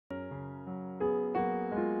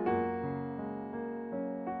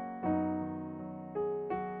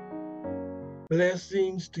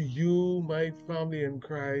Blessings to you, my family in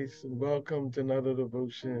Christ, and welcome to another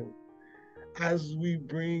devotion. As we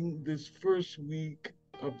bring this first week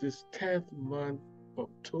of this 10th month,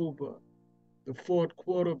 October, the fourth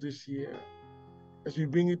quarter of this year, as we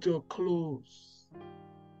bring it to a close,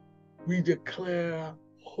 we declare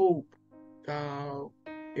hope thou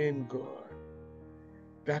in God.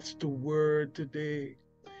 That's the word today.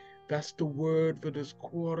 That's the word for this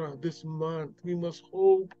quarter, this month. We must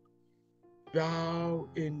hope thou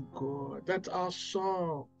in God. That's our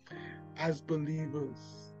song as believers.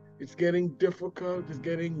 It's getting difficult, it's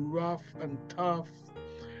getting rough and tough,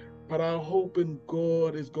 but our hope in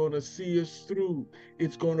God is going to see us through.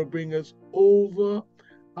 It's going to bring us over,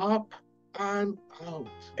 up, and out.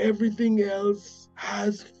 Everything else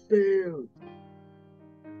has failed,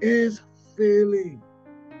 is failing,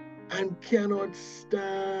 and cannot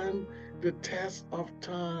stand the test of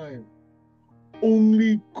time.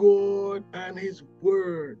 Only God and His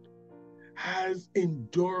Word has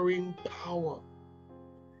enduring power,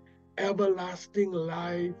 everlasting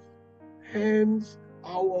life. Hence,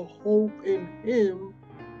 our hope in Him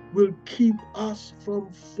will keep us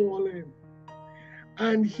from falling,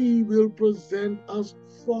 and He will present us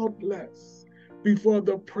faultless before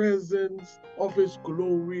the presence of His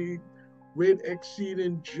glory with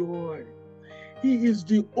exceeding joy. He is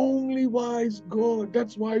the only wise God.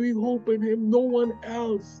 That's why we hope in Him. No one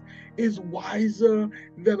else is wiser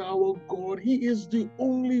than our God. He is the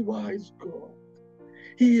only wise God.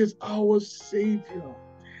 He is our Savior.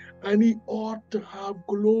 And He ought to have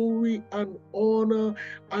glory and honor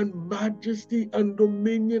and majesty and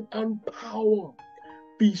dominion and power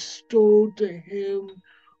bestowed to Him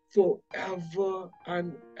forever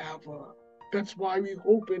and ever. That's why we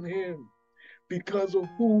hope in Him, because of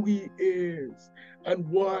who He is and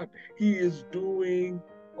what He is doing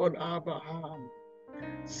on our behalf.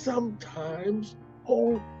 Sometimes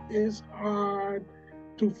hope is hard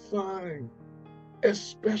to find,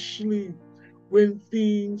 especially when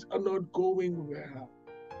things are not going well,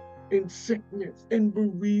 in sickness, in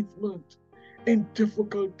bereavement, in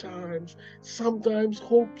difficult times. Sometimes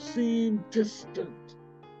hope seems distant,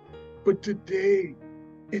 but today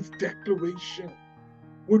it's declaration.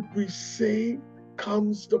 What we say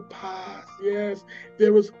comes to pass. Yes,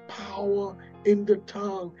 there is power in the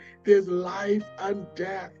tongue. There's life and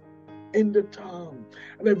death in the tongue.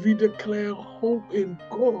 And if we declare hope in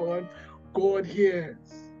God, God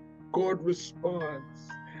hears, God responds,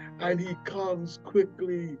 and He comes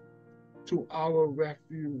quickly to our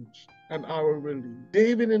refuge and our relief.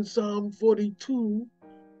 David in Psalm 42,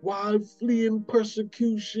 while fleeing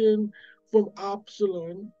persecution from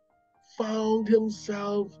Absalom, found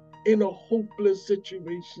himself in a hopeless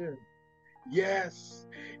situation. Yes,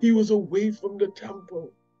 he was away from the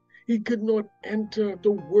temple. He could not enter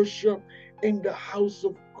to worship in the house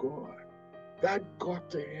of God. That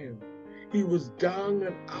got to him. He was down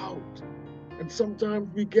and out. And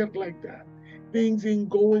sometimes we get like that. Things ain't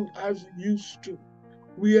going as used to.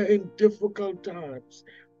 We are in difficult times.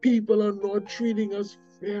 People are not treating us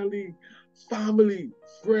fairly. Family,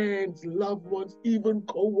 friends, loved ones, even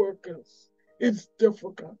co-workers. It's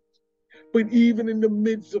difficult. But even in the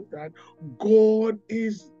midst of that, God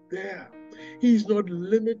is there. He's not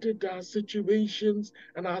limited to our situations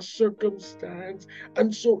and our circumstance.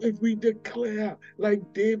 And so if we declare,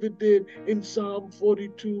 like David did in Psalm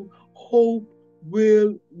 42, hope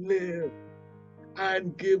will live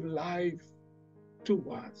and give life to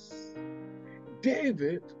us.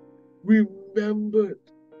 David remembered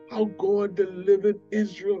how God delivered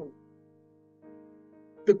Israel,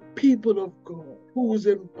 the people of God who was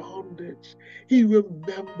in bondage. He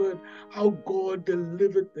remembered how God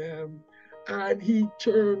delivered them, and he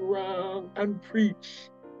turned around and preached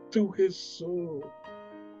to his soul.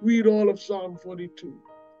 Read all of Psalm 42,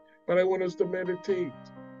 but I want us to meditate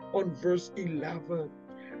on verse 11.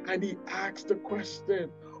 And he asked the question,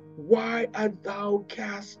 why art thou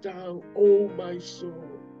cast down, O my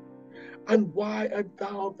soul? And why art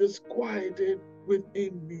thou disquieted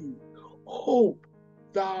within me? Hope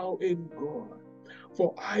thou in God,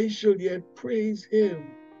 for I shall yet praise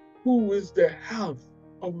Him, who is the health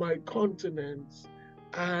of my countenance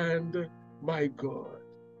and my God.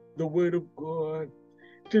 The word of God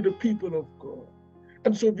to the people of God.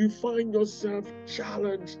 And so if you find yourself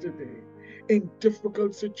challenged today in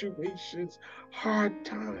difficult situations, hard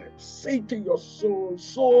times, say to your soul,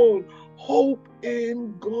 soul, hope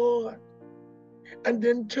in God. And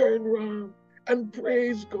then turn around and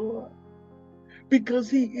praise God,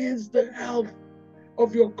 because He is the health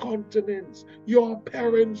of your countenance, your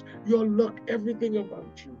parents, your luck, everything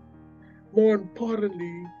about you. More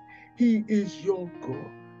importantly, He is your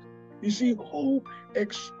God. You see, hope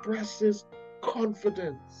expresses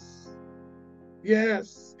confidence.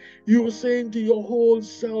 Yes, you are saying to your whole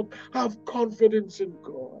self, have confidence in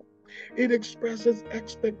God. It expresses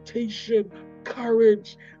expectation,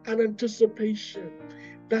 courage, and anticipation.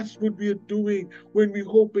 That's what we are doing when we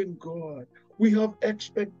hope in God. We have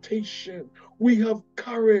expectation, we have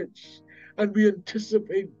courage, and we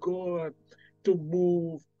anticipate God to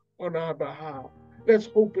move on our behalf. Let's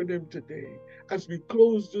hope in Him today. As we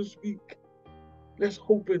close this week, let's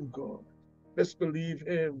hope in God. Let's believe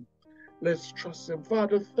Him. Let's trust Him.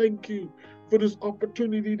 Father, thank you for this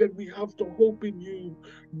opportunity that we have to hope in you,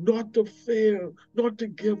 not to fail, not to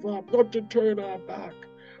give up, not to turn our back,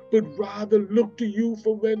 but rather look to you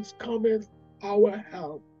for whence cometh our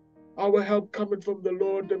help. Our help coming from the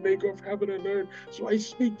Lord, the maker of heaven and earth. So I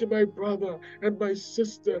speak to my brother and my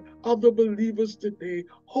sister, other believers today.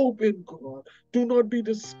 Hope in God. Do not be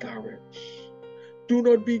discouraged. Do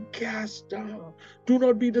not be cast down. Do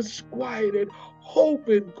not be disquieted. Hope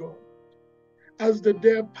in God. As the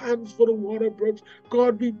deer pants for the water brooks,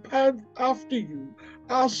 God, we pant after you.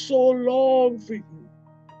 Our soul long for you,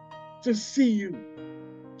 to see you,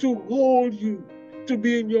 to hold you, to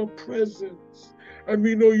be in your presence. And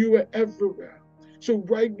we know you are everywhere. So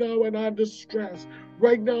right now in our distress,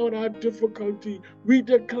 right now in our difficulty, we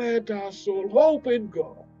declare to our soul, hope in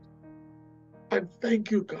God. And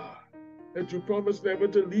thank you, God, that you promised never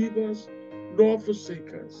to leave us nor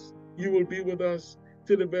forsake us. You will be with us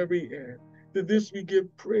to the very end. To this we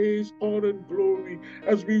give praise, honor, and glory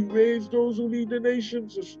as we raise those who lead the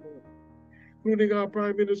nations this morning, including our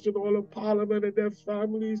Prime Minister and all of Parliament and their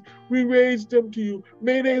families. We raise them to you.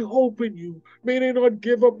 May they hope in you. May they not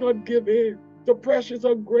give up, not give in. The pressures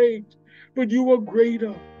are great, but you are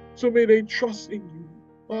greater. So may they trust in you.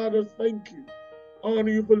 Father, thank you.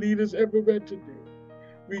 Honor you for leaders everywhere today.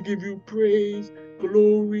 We give you praise,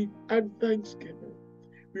 glory, and thanksgiving.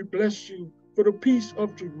 We bless you for the peace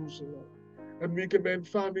of Jerusalem. And we commend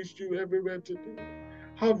families to you everywhere today.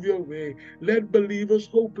 Have your way. Let believers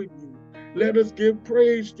hope in you. Let us give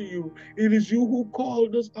praise to you. It is you who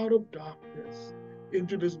called us out of darkness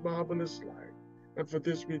into this marvelous light. And for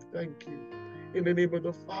this we thank you. In the name of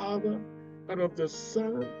the Father, and of the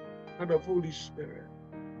Son, and of Holy Spirit.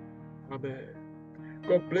 Amen.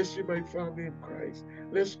 God bless you, my family in Christ.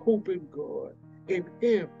 Let's hope in God. In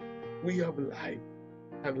Him we have life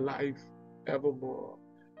and life evermore.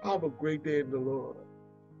 Have a great day in the Lord.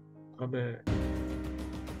 Amen.